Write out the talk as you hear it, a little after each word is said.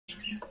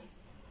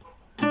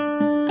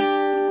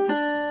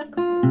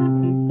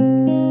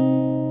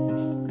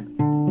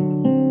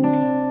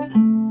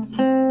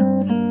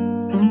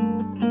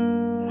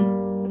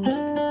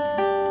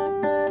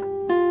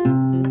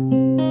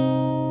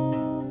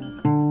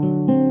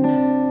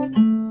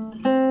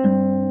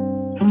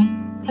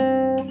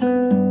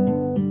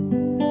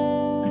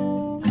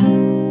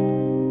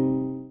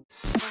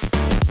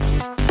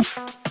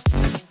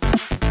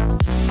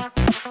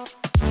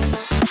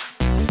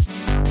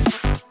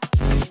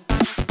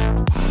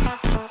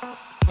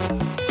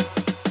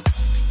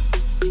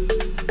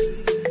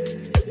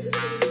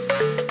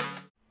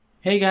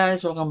Hey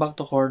guys, welcome back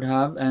to Chord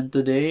Hub, and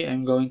today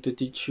I'm going to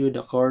teach you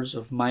the chords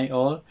of My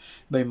All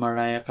by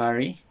Mariah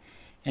Carey.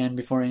 And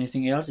before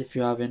anything else, if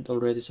you haven't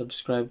already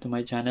subscribed to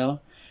my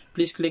channel,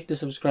 please click the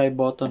subscribe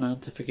button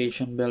and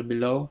notification bell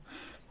below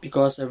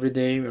because every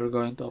day we're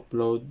going to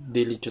upload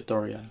daily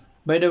tutorial.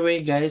 By the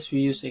way guys, we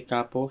use a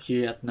capo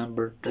here at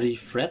number 3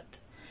 fret,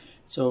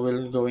 so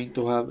we're going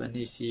to have an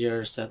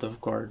easier set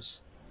of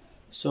chords.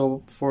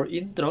 So for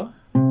intro,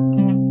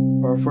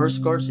 our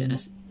first chord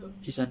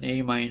is an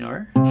A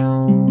minor.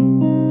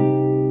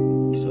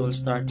 So we'll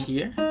start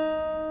here,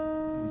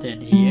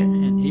 then here,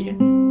 and here.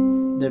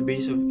 The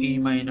base of A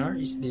minor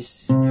is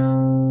this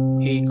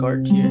A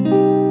chord here,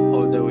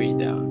 all the way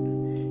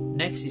down.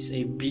 Next is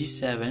a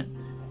B7.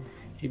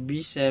 A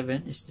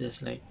B7 is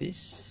just like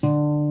this.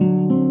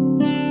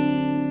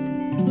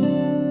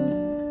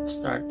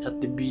 Start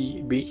at the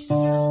B base,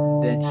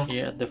 then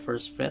here at the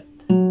first fret,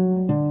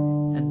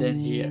 and then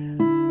here,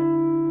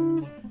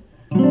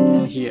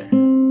 and here.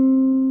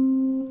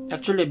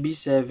 Actually,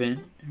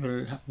 B7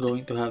 we're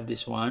going to have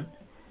this one,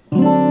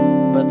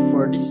 but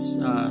for this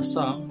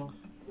song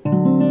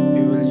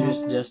we will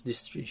use just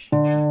this three.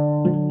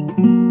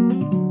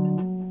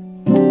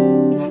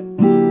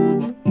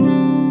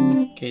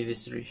 Okay,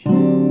 this three.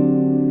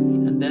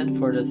 And then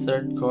for the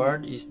third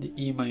chord is the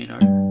E minor,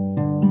 2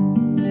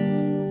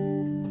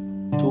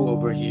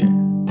 over here.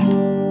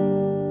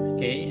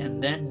 Okay,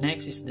 and then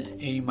next is the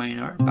A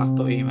minor, back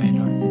to A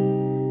minor,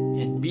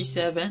 and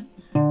B7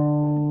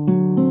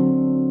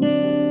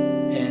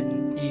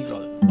 and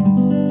eagle.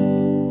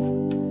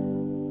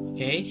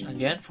 Okay,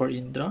 again for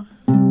intro.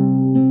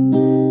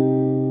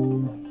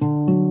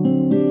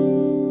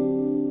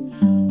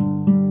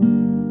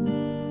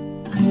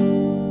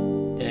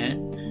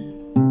 Then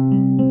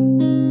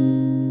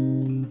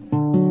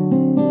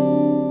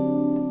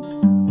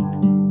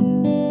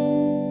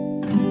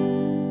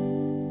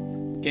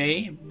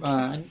okay,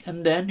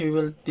 and then we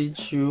will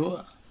teach you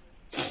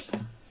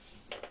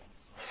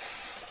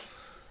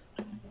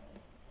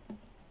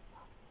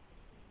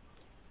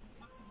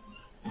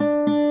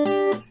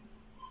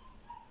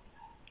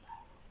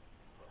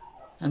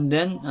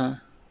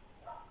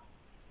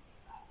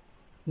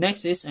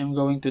next is I'm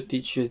going to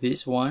teach you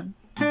this one.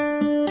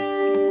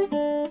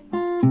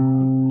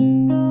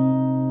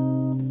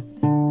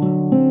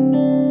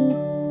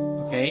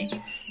 Okay,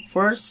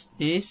 first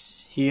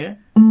is here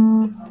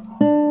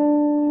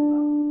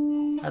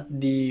at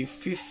the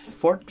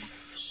 4th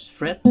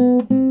fret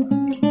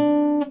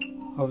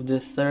of the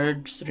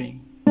 3rd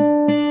string,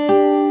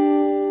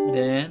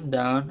 then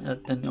down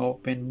at an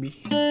open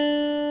B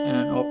and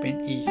an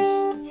open E.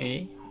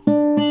 Okay,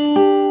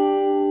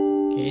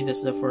 okay,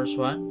 that's the first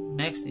one.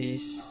 Next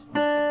is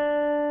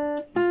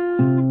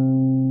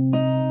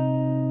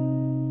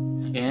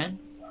again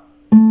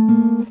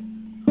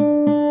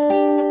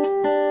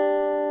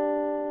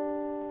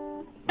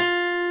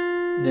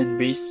then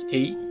bass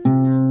A.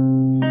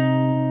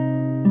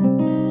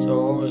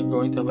 So we're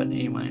going to have an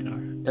A minor.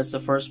 That's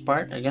the first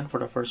part. Again for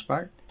the first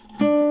part.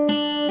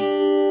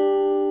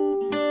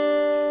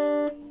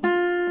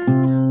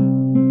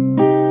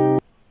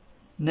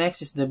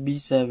 Next is the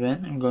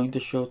B7. I'm going to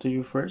show to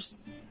you first.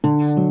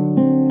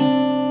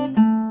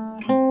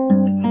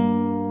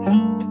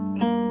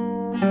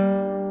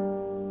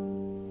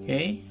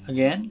 Okay,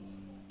 again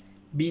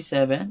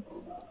B7.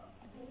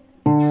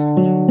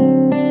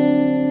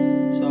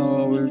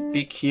 So we'll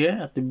pick here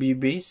at the B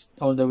bass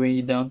all the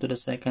way down to the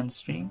 2nd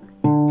string.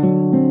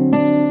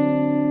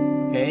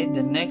 Okay,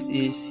 the next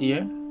is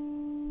here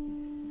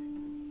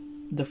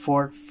the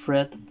 4th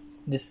fret,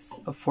 this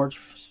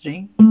 4th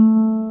string.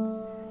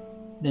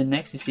 The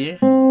next is here.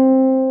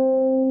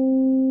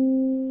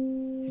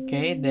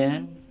 Okay,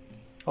 then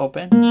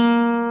open,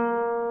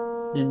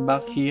 then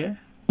back here,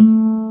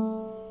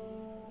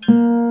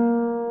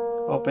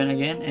 open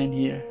again, and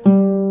here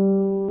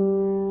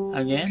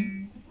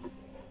again.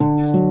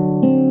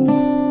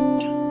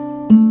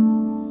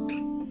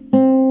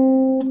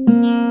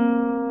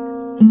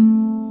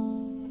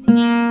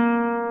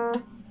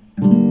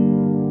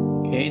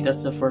 Okay,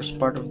 that's the first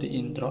part of the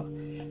intro.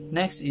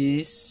 Next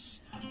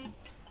is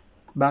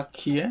back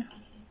here,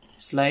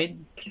 slide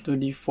to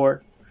the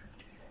 4th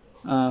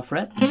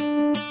fret,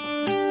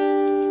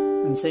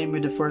 and same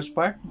with the first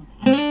part.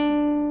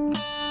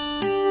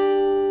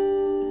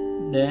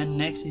 Then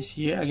next is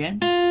here again,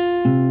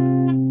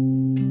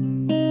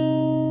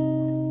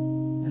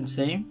 and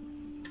same,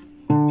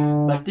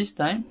 but this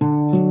time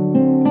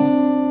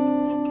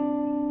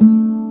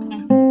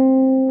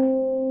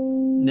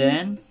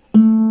then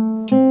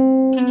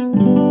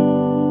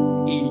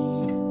E.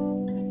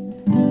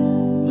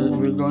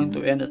 We're going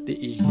to end at the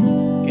E.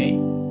 Okay,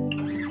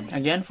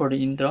 again for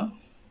the intro.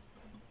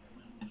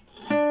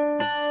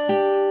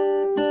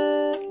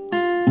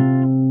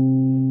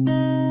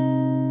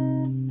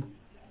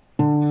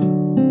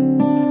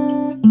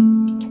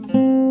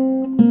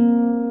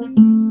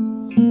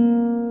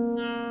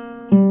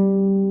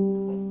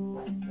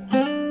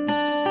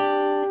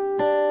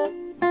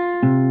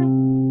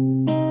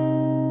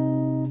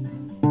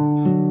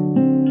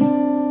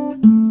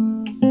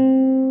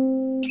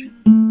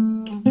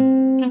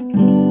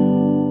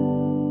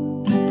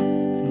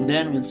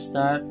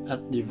 start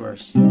at the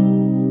verse.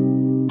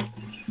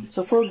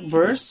 So for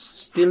verse,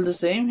 still the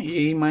same,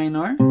 A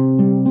minor,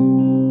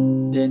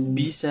 then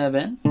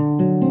B7,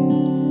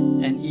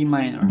 and E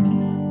minor.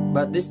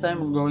 But this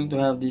time we're going to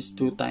have these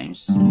 2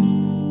 times.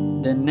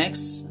 Then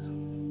next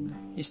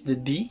is the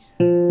D.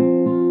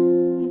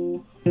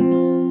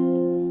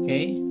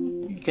 Okay,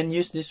 you can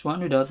use this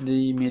one without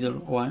the middle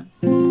one.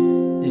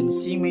 Then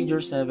C major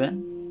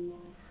 7.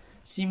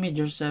 C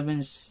major 7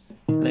 is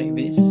like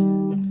this.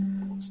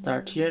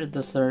 Start here at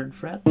the 3rd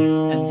fret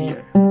and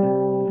here.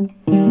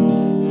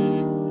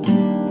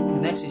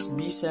 Next is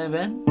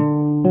B7,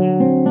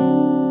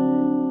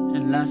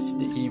 and last is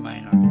the E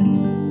minor.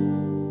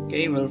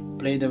 Okay, we'll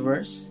play the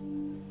verse.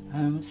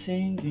 I'm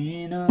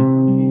thinking of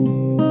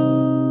you.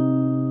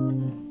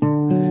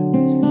 I'm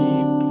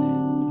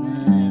sleepless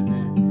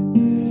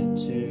night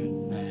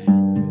tonight.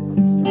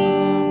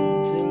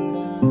 Trying to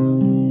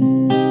love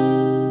you.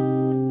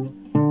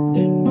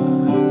 Then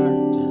my heart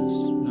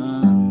just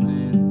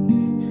running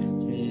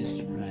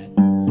just right.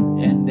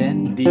 And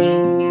then D.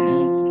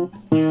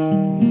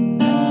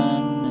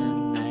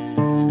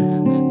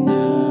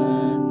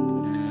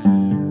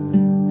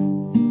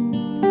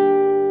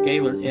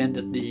 End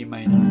at the E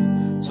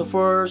minor. So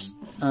for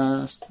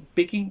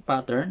picking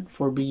pattern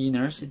for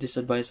beginners, it is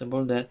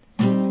advisable that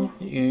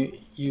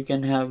you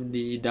can have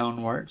the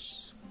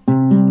downwards,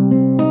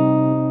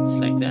 just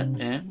like that,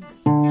 and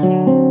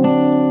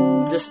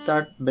just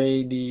start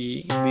by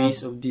the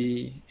base of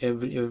the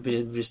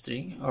every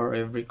string or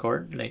every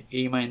chord, like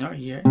A minor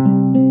here,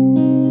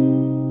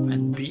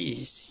 and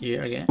B is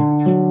here again.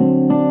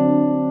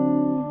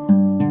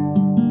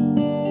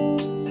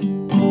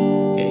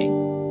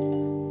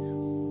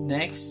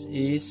 Next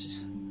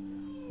is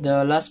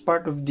the last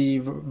part of the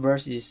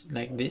verse is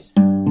like this.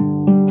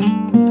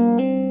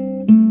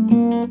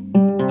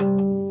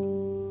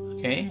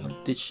 Okay,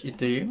 I'll teach it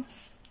to you.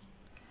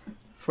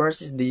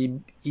 First is the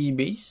E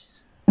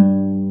bass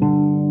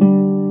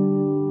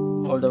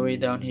all the way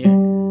down here,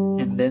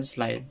 and then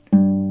slide,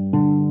 and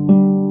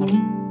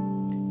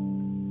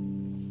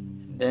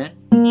then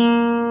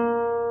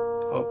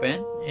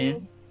open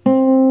in,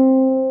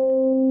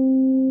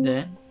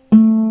 then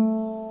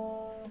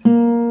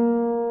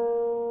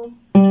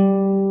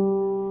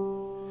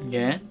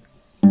again,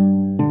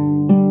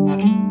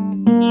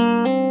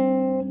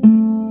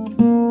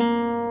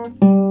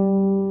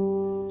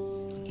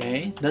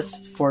 okay,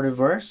 that's for the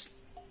verse.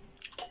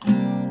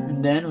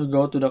 And then we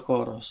go to the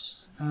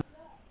chorus.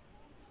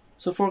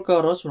 So for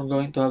chorus, we're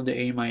going to have the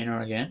A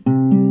minor again,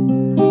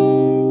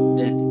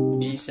 then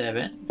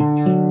B7,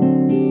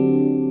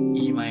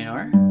 E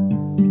minor,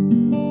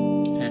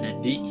 and a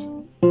D,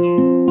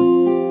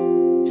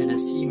 and a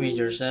C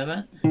major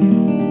 7,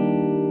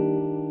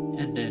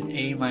 and then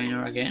A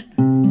minor again,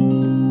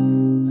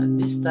 at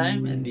this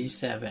time, and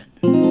D7.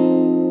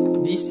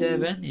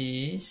 D7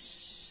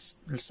 is,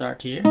 we'll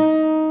start here,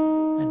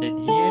 and then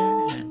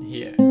here, and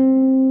here.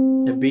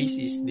 The bass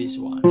is this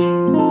one,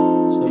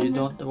 so you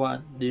don't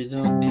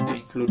need to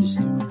include this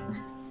two.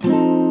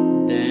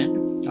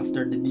 Then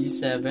after the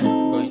D7,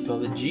 we're going to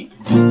have a G,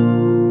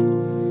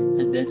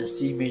 and then a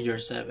C major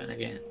 7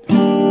 again.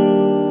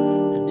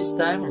 And this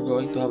time we're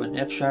going to have an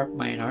F sharp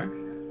minor,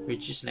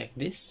 which is like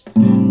this.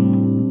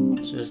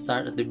 So we'll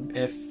start at the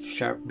F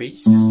sharp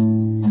bass,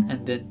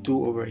 and then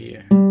 2 over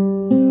here.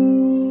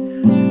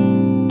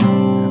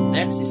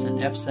 Next is an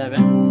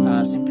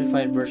F7,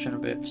 simplified version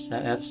of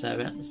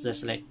F7. It's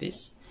just like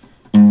this.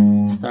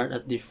 Start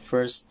at the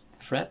 1st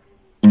fret,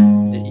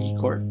 the E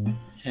chord,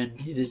 and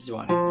this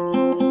one.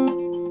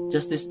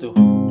 Just these two.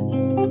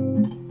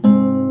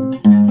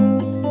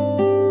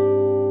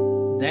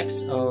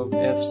 Next of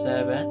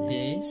F7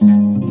 is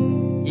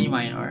E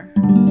minor.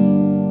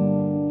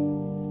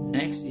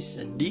 Next is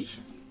a D,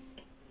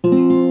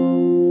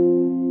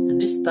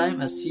 and this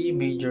time a C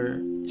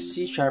major,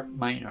 C sharp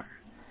minor.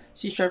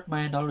 C sharp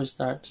minor will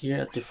start here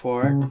at the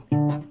 4th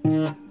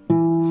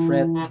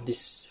fret,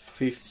 this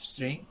 5th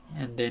string,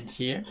 and then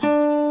here,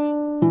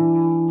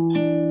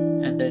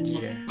 and then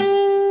here,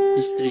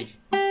 these 3.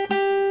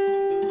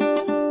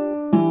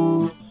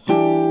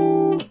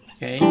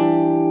 Okay,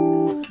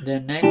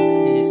 then next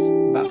is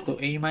back to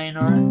A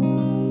minor,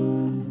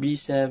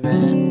 B7,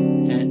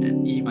 and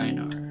an E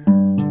minor.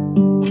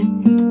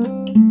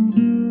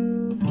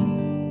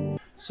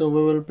 So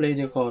we will play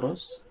the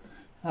chorus.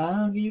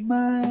 I'll give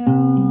my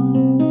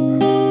all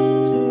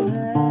to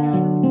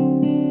have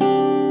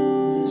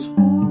just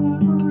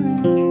one more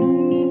night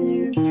with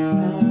you.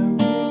 I'll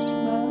risk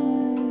my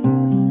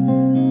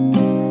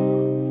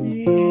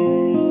life.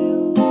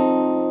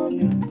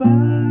 Your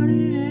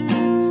body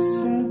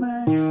answer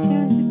my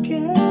as I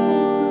can't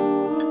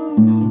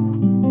go on.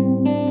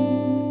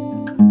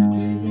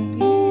 Living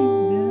in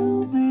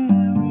the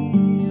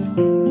memory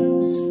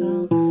of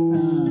some.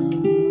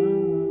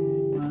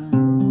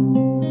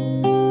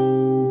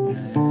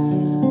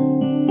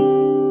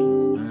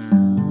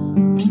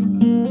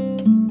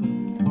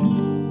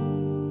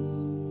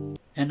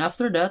 And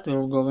after that,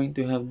 we're going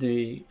to have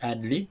the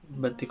ad-lib,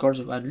 but the chords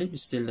of ad-lib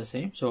is still the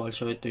same, so I'll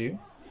show it to you.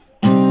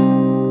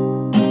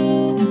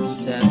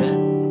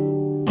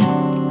 D7,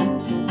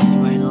 E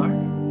minor,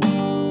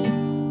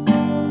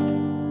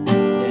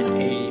 then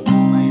A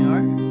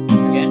minor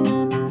again,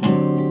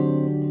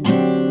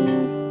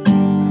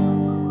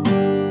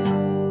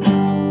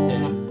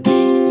 then B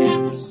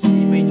and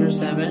C major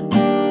 7,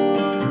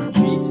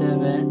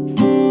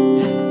 B7,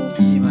 and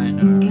E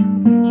minor.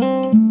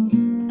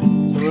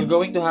 So we're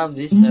going to have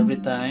this every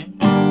time.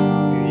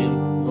 We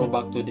will go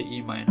back to the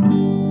E minor.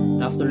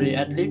 And after the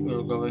ad-lib,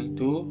 we're going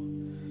to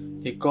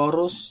the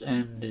chorus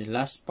and the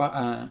last part,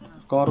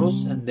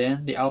 chorus and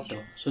then the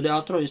outro. So the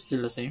outro is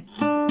still the same.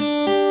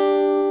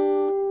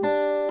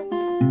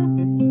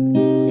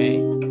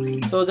 Okay,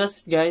 so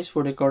that's it guys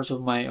for the chords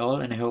of my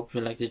all, and I hope you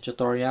like the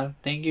tutorial.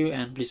 Thank you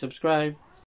and please subscribe.